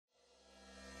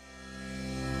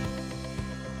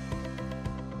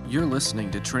You're listening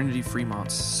to Trinity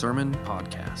Fremont's Sermon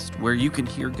Podcast, where you can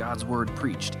hear God's Word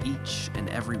preached each and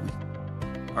every week.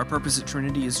 Our purpose at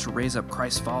Trinity is to raise up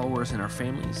Christ followers in our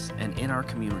families and in our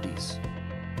communities.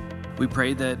 We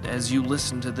pray that as you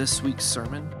listen to this week's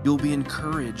sermon, you'll be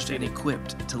encouraged and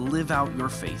equipped to live out your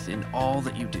faith in all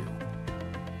that you do.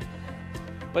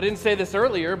 I didn't say this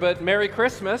earlier, but Merry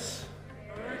Christmas.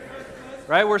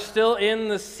 Right? We're still in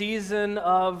the season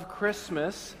of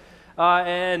Christmas.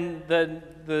 And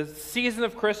the season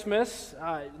of Christmas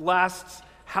lasts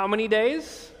how many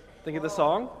days? Think of the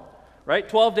song, right?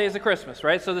 12 days of Christmas,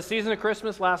 right? So the season of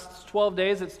Christmas lasts 12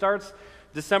 days. It starts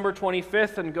December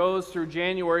 25th and goes through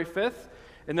January 5th.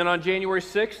 And then on January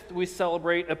 6th, we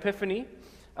celebrate Epiphany,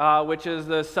 which is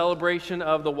the celebration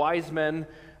of the wise men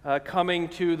coming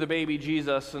to the baby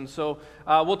Jesus. And so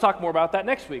we'll talk more about that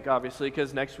next week, obviously,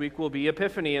 because next week will be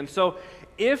Epiphany. And so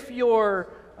if your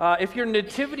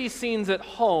nativity scenes at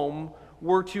home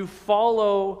were to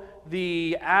follow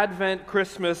the Advent,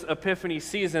 Christmas, Epiphany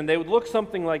season, they would look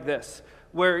something like this,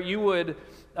 where you would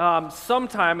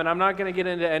sometime, and I'm not going to get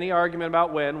into any argument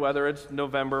about when, whether it's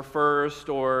November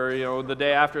 1st or the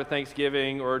day after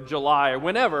Thanksgiving or July or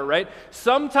whenever, right?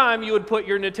 Sometime you would put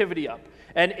your nativity up.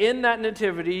 And in that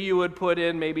nativity, you would put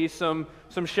in maybe some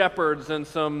shepherds and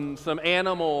some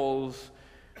animals,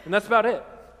 and that's about it.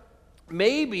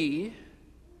 Maybe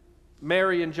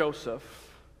Mary and Joseph,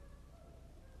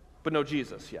 but no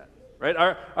Jesus yet, right?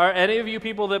 Are any of you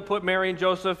people that put Mary and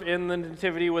Joseph in the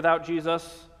nativity without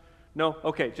Jesus? No?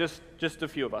 Okay, just a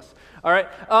few of us. All right,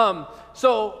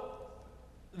 so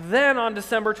then on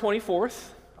December 24th,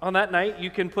 on that night,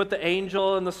 you can put the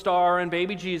angel and the star and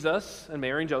baby Jesus, and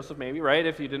Mary and Joseph maybe, right,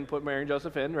 if you didn't put Mary and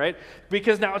Joseph in, right?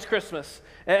 Because now it's Christmas.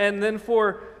 And then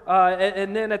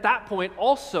and then at that point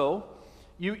also,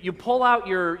 you pull out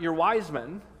your wise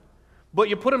men, but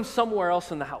you put them somewhere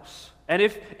else in the house. And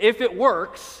if it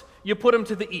works, you put them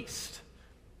to the east.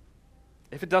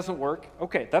 If it doesn't work,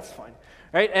 okay, that's fine.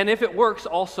 Right? And if it works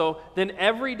also, then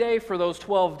every day for those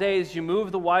 12 days, you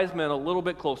move the wise men a little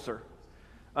bit closer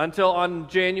until on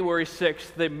January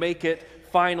 6th, they make it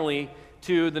finally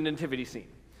to the nativity scene.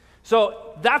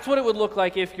 So that's what it would look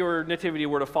like if your nativity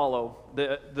were to follow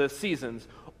the seasons.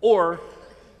 Or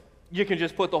you can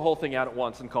just put the whole thing out at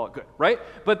once and call it good, right?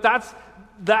 But that's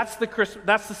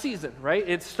the season, right?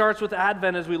 It starts with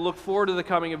Advent as we look forward to the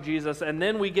coming of Jesus, and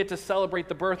then we get to celebrate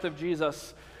the birth of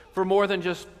Jesus for more than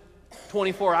just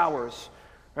 24 hours,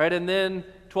 right? And then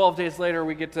 12 days later,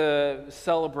 we get to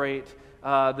celebrate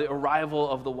the arrival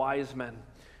of the wise men.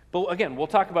 But again, we'll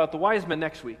talk about the wise men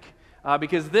next week,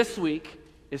 because this week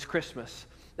is Christmas.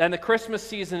 And the Christmas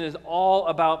season is all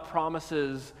about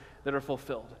promises that are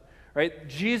fulfilled. Right?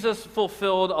 Jesus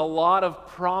fulfilled a lot of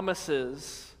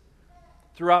promises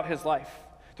throughout his life,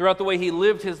 throughout the way he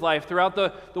lived his life, throughout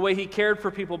the way he cared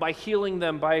for people by healing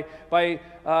them, by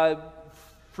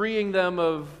freeing them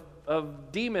of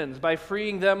demons, by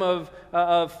freeing them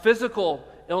of physical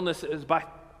illnesses,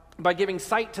 by giving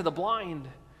sight to the blind.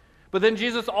 But then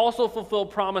Jesus also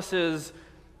fulfilled promises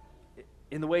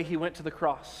in the way he went to the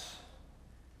cross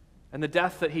and the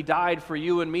death that he died for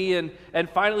you and me. And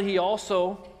finally, he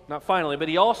also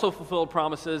fulfilled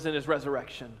promises in his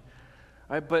resurrection.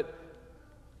 Right? But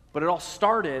it all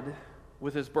started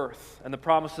with his birth and the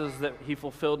promises that he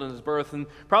fulfilled in his birth. And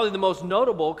probably the most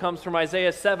notable comes from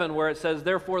Isaiah 7, where it says,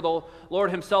 "Therefore the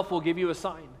Lord himself will give you a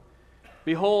sign.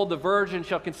 Behold, the virgin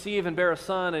shall conceive and bear a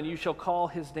son, and you shall call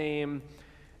his name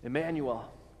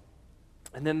Emmanuel."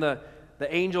 And then the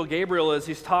angel Gabriel, as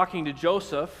he's talking to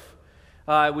Joseph,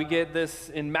 we get this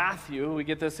in Matthew. We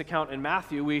get this account in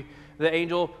Matthew. The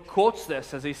angel quotes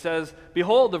this as he says,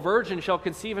 "Behold, the virgin shall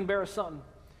conceive and bear a son,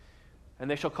 and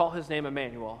they shall call his name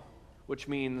Emmanuel," which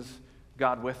means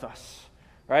God with us.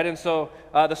 Right? And so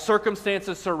the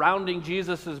circumstances surrounding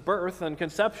Jesus' birth and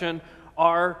conception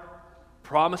are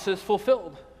promises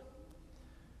fulfilled.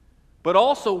 But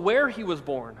also where he was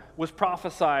born was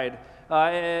prophesied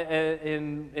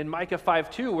in Micah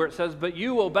 5:2, where it says, "But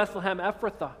you, O Bethlehem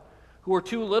Ephrathah, who are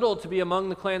too little to be among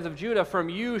the clans of Judah, from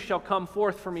you shall come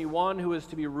forth for me one who is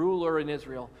to be ruler in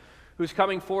Israel, whose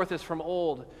coming forth is from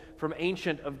old, from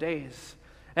ancient of days."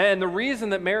 And the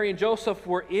reason that Mary and Joseph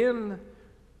were in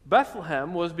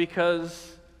Bethlehem was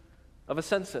because of a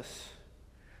census,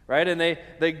 right? And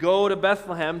they go to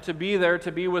Bethlehem to be there,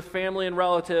 to be with family and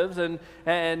relatives,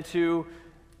 and to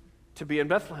be in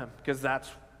Bethlehem, because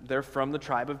they're from the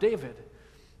tribe of David.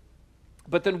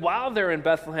 But then while they're in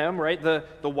Bethlehem, right, the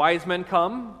wise men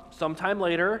come sometime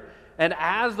later, and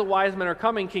as the wise men are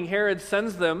coming, King Herod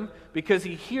sends them because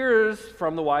he hears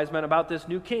from the wise men about this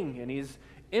new king, and he's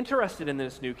interested in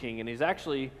this new king, and he's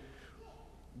actually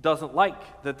doesn't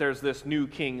like that there's this new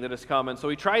king that has come. And so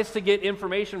he tries to get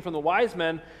information from the wise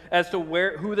men as to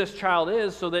who this child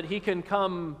is so that he can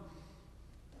come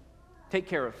take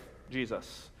care of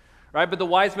Jesus. Right? But the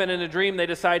wise men in a dream, they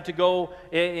decide to go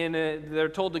they're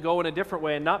told to go in a different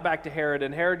way and not back to Herod.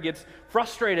 And Herod gets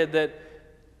frustrated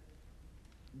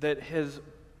that his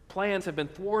plans have been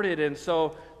thwarted. And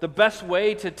so the best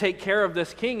way to take care of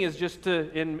this king is just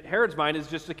to, in Herod's mind, is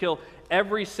just to kill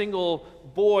every single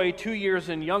boy 2 years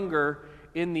and younger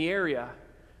in the area,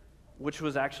 which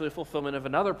was actually a fulfillment of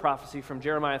another prophecy from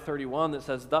Jeremiah 31 that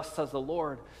says, "Thus says the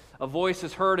Lord, a voice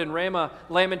is heard in Ramah,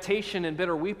 lamentation and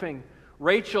bitter weeping.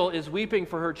 Rachel is weeping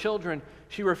for her children.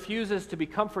 She refuses to be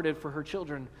comforted for her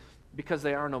children because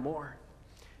they are no more."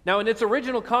 Now, in its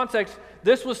original context,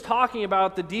 this was talking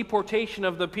about the deportation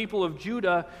of the people of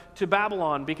Judah to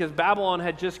Babylon because Babylon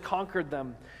had just conquered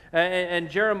them. And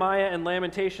Jeremiah and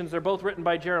Lamentations, they're both written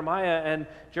by Jeremiah, and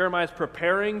Jeremiah is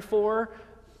preparing for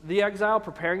the exile,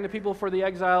 preparing the people for the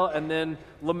exile, and then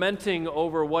lamenting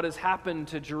over what has happened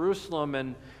to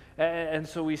Jerusalem. And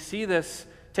so we see this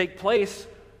take place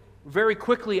very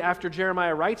quickly after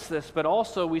Jeremiah writes this, but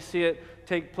also we see it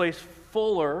take place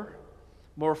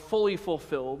more fully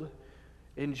fulfilled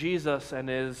in Jesus and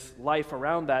his life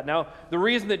around that. Now, the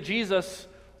reason that Jesus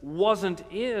wasn't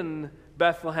in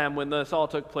Bethlehem when this all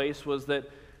took place was that,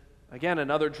 again,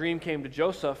 another dream came to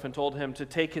Joseph and told him to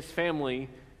take his family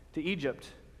to Egypt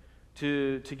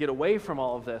to get away from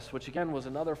all of this, which again was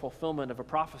another fulfillment of a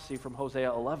prophecy from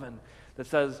Hosea 11 that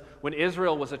says, "When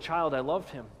Israel was a child, I loved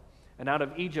him, and out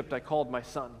of Egypt I called my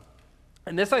son."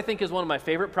 And this, I think, is one of my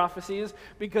favorite prophecies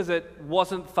because it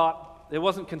wasn't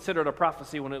considered a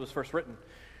prophecy when it was first written.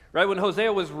 Right? When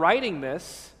Hosea was writing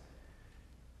this,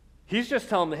 he's just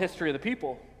telling the history of the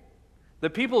people. The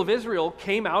people of Israel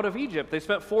came out of Egypt. They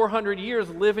spent 400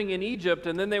 years living in Egypt,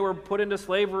 and then they were put into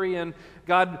slavery, and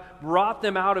God brought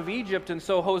them out of Egypt. And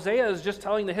so Hosea is just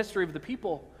telling the history of the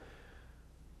people.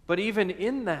 But even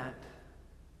in that,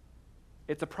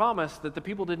 it's a promise that the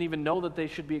people didn't even know that they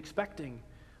should be expecting,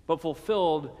 but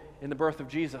fulfilled in the birth of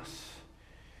Jesus.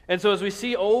 And so as we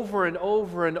see over and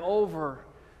over and over,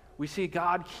 we see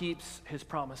God keeps his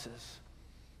promises.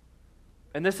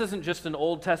 And this isn't just an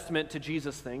Old Testament to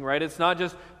Jesus thing, right? It's not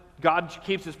just God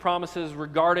keeps his promises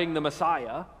regarding the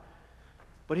Messiah,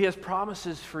 but he has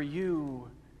promises for you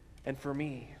and for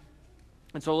me.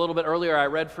 And so a little bit earlier, I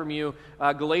read from you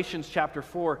Galatians chapter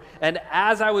 4. And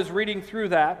as I was reading through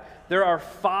that, there are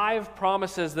 5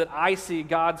 promises that I see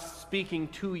God speaking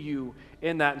to you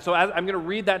in that. And so I'm going to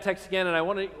read that text again, and I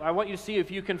want you to see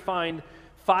if you can find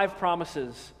 5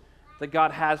 promises that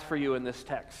God has for you in this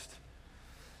text.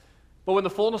 "But when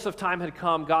the fullness of time had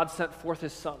come, God sent forth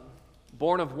his Son,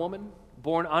 born of woman,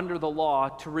 born under the law,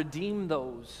 to redeem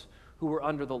those who were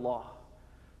under the law,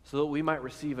 so that we might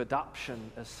receive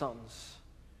adoption as sons.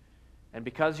 And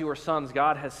because you are sons,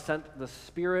 God has sent the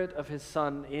Spirit of his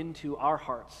Son into our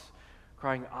hearts,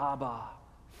 crying, 'Abba,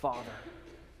 Father.'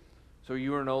 So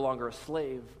you are no longer a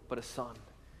slave, but a son.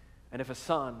 And if a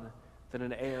son, then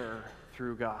an heir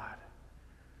through God."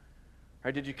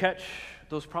 Right, did you catch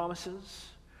those promises?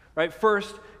 Right,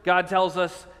 first, God tells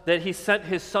us that he sent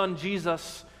his Son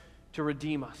Jesus to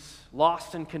redeem us,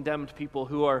 lost and condemned people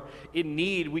who are in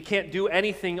need. We can't do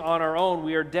anything on our own.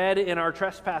 We are dead in our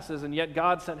trespasses, and yet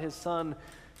God sent his Son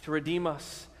to redeem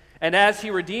us. And as he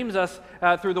redeems us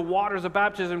through the waters of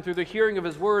baptism, through the hearing of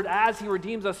his word, as he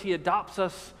redeems us, he adopts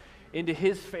us into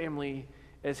his family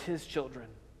as his children.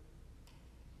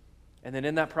 And then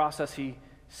in that process, he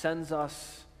sends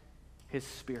us his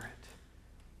Spirit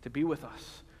to be with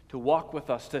us, to walk with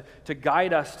us, to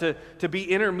guide us, to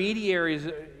be intermediaries,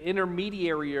 there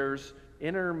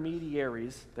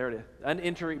it is, an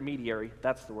intermediary,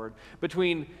 that's the word,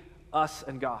 between us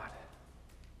and God,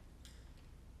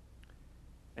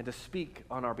 and to speak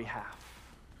on our behalf.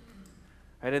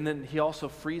 Right? And then he also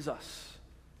frees us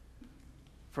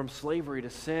from slavery to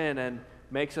sin and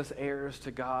makes us heirs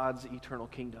to God's eternal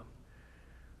kingdom.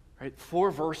 Right? 4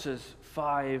 verses,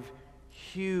 5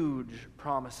 huge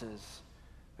promises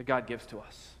that God gives to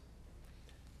us.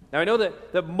 Now I know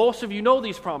that most of you know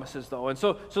these promises though, and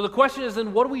so the question is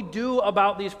then what do we do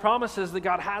about these promises that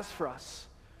God has for us?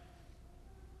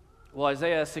 Well,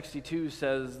 Isaiah 62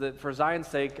 says that for Zion's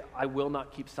sake, I will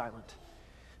not keep silent.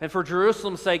 And for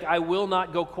Jerusalem's sake, I will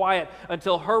not go quiet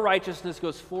until her righteousness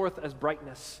goes forth as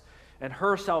brightness and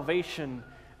her salvation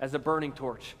as a burning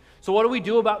torch. So what do we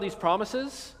do about these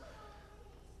promises?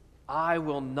 I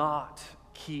will not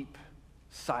keep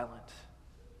silent.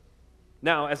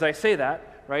 Now, as I say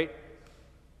that, right,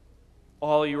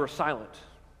 all you are silent.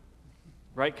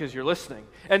 right? Because you're listening.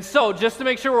 And so, just to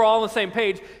make sure we're all on the same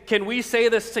page, can we say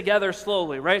this together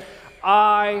slowly, right?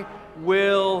 I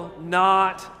will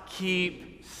not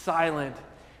keep silent.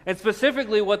 And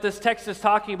specifically, what this text is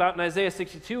talking about in Isaiah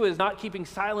 62 is not keeping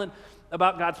silent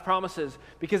about God's promises.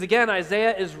 Because again,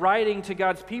 Isaiah is writing to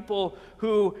God's people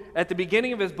who, at the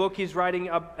beginning of his book, he's writing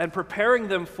up and preparing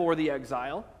them for the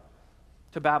exile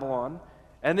to Babylon.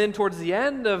 And then towards the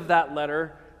end of that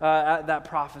letter, that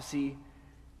prophecy,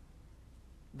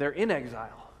 they're in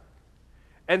exile.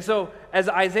 And so, as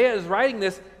Isaiah is writing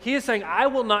this, he is saying, I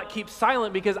will not keep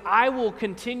silent because I will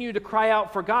continue to cry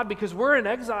out for God because we're in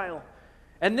exile.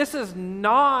 And this is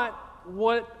not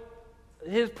what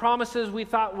his promises we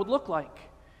thought would look like.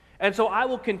 And so I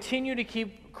will continue to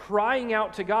keep crying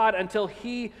out to God until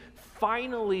he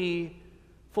finally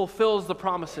fulfills the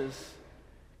promises.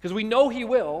 Because we know he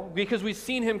will, because we've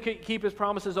seen him keep his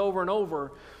promises over and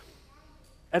over.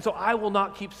 And so I will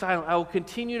not keep silent. I will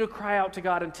continue to cry out to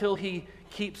God until he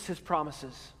keeps his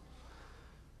promises.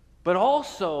 But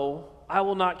also, I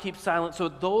will not keep silent so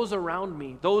those around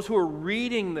me, those who are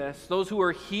reading this, those who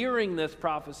are hearing this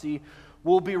prophecy,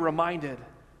 will be reminded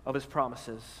of his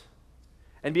promises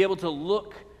and be able to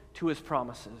look to his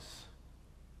promises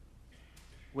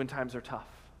when times are tough.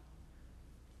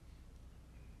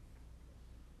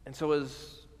 And so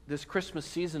as this Christmas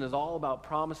season is all about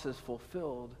promises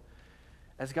fulfilled,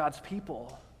 as God's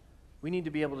people, we need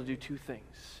to be able to do two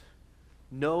things.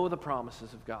 Know the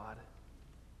promises of God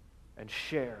and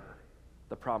share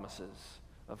the promises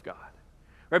of God.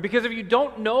 Right? Because if you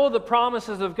don't know the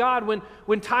promises of God,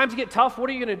 when times get tough, what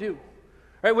are you going to do?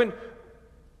 Right?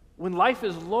 When life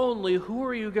is lonely, who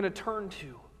are you going to turn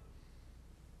to?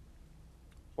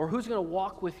 Or who's going to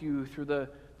walk with you through the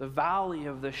valley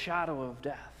of the shadow of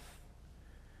death?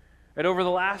 And over the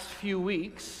last few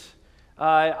weeks,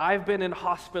 I've been in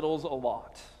hospitals a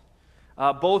lot,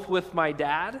 both with my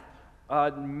dad,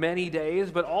 many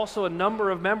days, but also a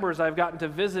number of members I've gotten to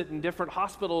visit in different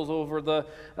hospitals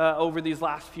over these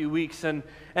last few weeks. And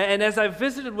as I've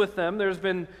visited with them, there's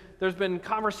been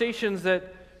conversations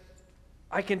that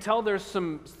I can tell there's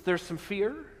some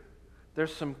fear,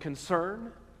 there's some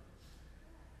concern,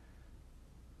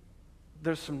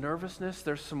 there's some nervousness,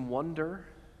 there's some wonder.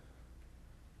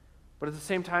 But at the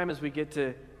same time, as we get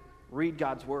to read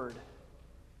God's word,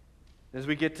 as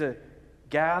we get to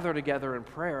gather together in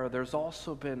prayer, there's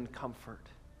also been comfort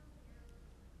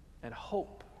and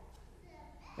hope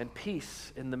and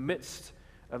peace in the midst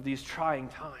of these trying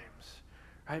times,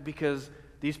 right? Because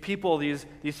these people, these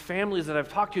families that I've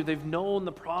talked to, they've known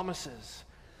the promises.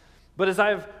 But as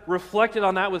I've reflected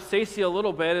on that with Stacey a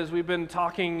little bit, as we've been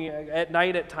talking at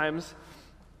night at times,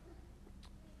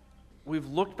 we've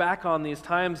looked back on these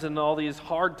times and all these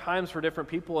hard times for different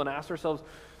people and asked ourselves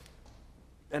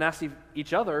and asked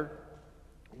each other,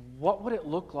 what would it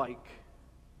look like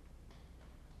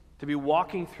to be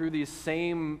walking through these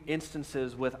same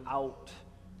instances without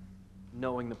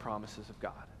knowing the promises of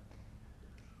God,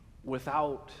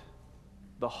 without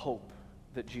the hope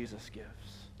that Jesus gives?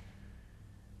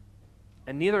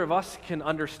 And neither of us can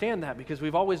understand that because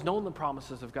we've always known the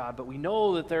promises of God, but we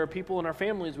know that there are people in our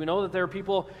families, we know that there are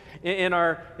people in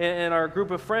our group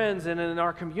of friends and in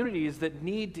our communities that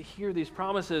need to hear these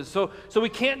promises. So we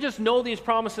can't just know these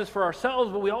promises for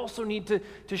ourselves, but we also need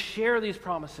to share these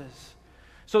promises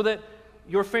so that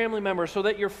your family members, so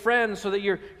that your friends, so that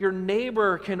your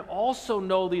neighbor can also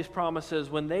know these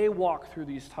promises when they walk through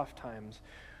these tough times.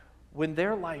 When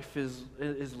their life is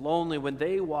lonely, when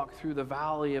they walk through the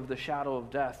valley of the shadow of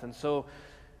death. And so,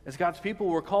 as God's people,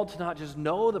 we're called to not just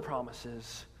know the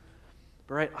promises,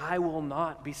 but right, I will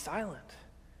not be silent,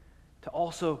 to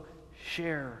also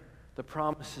share the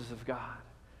promises of God.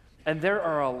 And there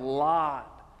are a lot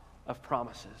of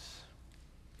promises.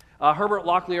 Herbert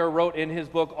Locklear wrote in his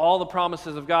book, All the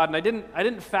Promises of God, and I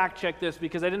didn't fact check this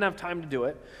because I didn't have time to do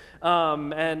it.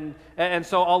 And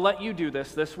so I'll let you do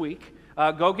this week.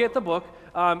 Go get the book,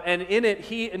 and in it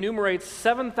he enumerates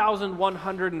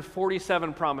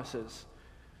 7,147 promises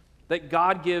that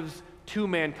God gives to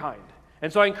mankind.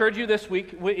 And so I encourage you this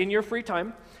week, in your free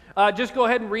time, just go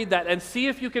ahead and read that and see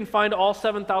if you can find all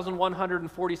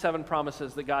 7,147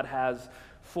 promises that God has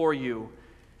for you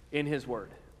in his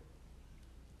word.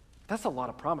 That's a lot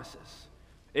of promises.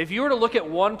 If you were to look at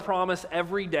one promise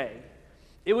every day,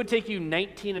 it would take you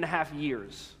 19 and a half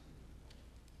years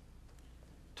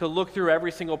to look through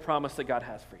every single promise that God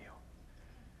has for you.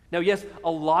 Now, yes,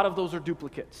 a lot of those are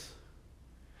duplicates.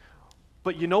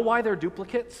 But you know why they're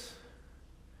duplicates?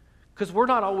 Because we're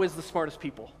not always the smartest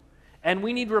people. And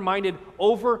we need reminded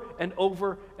over and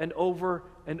over and over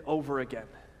and over again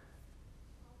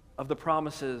of the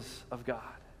promises of God.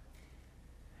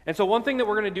 And so one thing that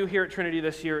we're going to do here at Trinity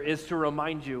this year is to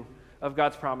remind you of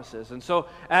God's promises. And so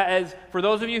as for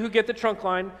those of you who get the trunk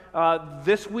line,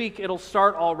 this week it'll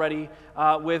start already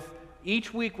with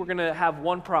each week we're going to have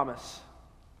one promise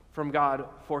from God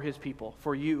for his people,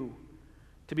 for you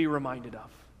to be reminded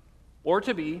of, or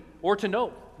to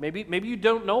know. Maybe you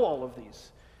don't know all of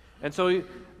these. And so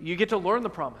you get to learn the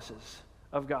promises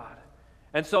of God.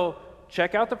 And so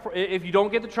check out if you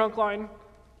don't get the trunk line,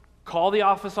 call the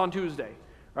office on Tuesday,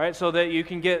 right? So that you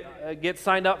can get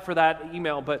signed up for that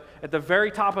email. But at the very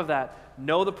top of that,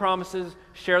 know the promises,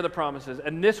 share the promises.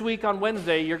 And this week on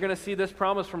Wednesday, you're going to see this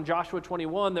promise from Joshua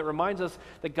 21 that reminds us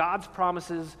that God's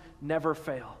promises never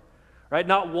fail. Right?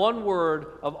 Not one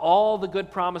word of all the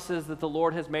good promises that the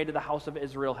Lord has made to the house of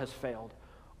Israel has failed.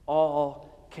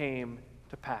 All came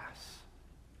to pass.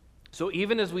 So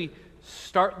even as we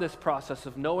start this process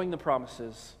of knowing the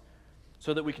promises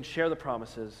so that we can share the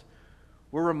promises,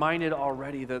 we're reminded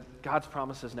already that God's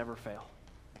promises never fail.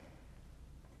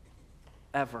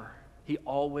 Ever. He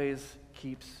always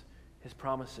keeps his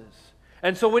promises.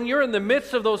 And so when you're in the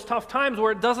midst of those tough times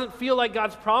where it doesn't feel like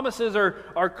God's promises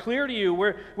are clear to you,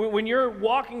 when you're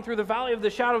walking through the valley of the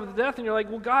shadow of death and you're like,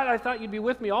 well, God, I thought you'd be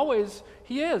with me always.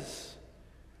 He is.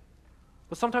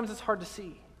 But sometimes it's hard to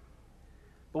see.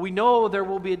 But we know there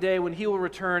will be a day when he will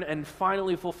return and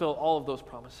finally fulfill all of those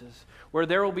promises, where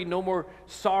there will be no more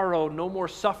sorrow, no more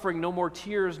suffering, no more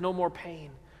tears, no more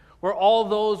pain, where all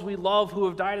those we love who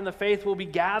have died in the faith will be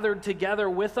gathered together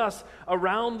with us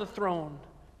around the throne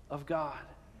of God.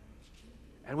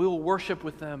 And we will worship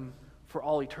with them for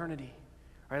all eternity.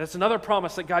 Right? That's another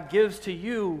promise that God gives to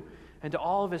you and to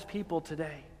all of his people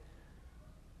today.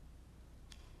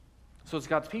 So it's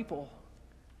God's people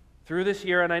through this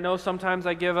year, and I know sometimes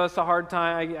I give us a hard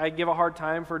time. I give a hard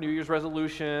time for New Year's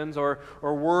resolutions or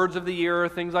words of the year or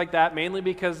things like that, mainly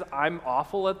because I'm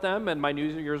awful at them, and my New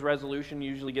Year's resolution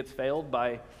usually gets failed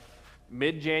by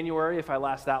mid-January if I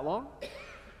last that long.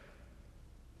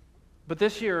 But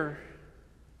this year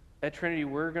at Trinity,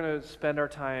 we're going to spend our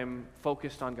time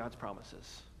focused on God's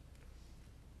promises,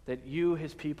 that you,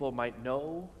 his people, might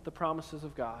know the promises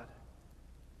of God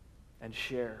and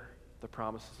share the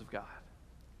promises of God.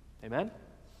 Amen?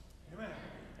 Amen.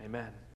 Amen.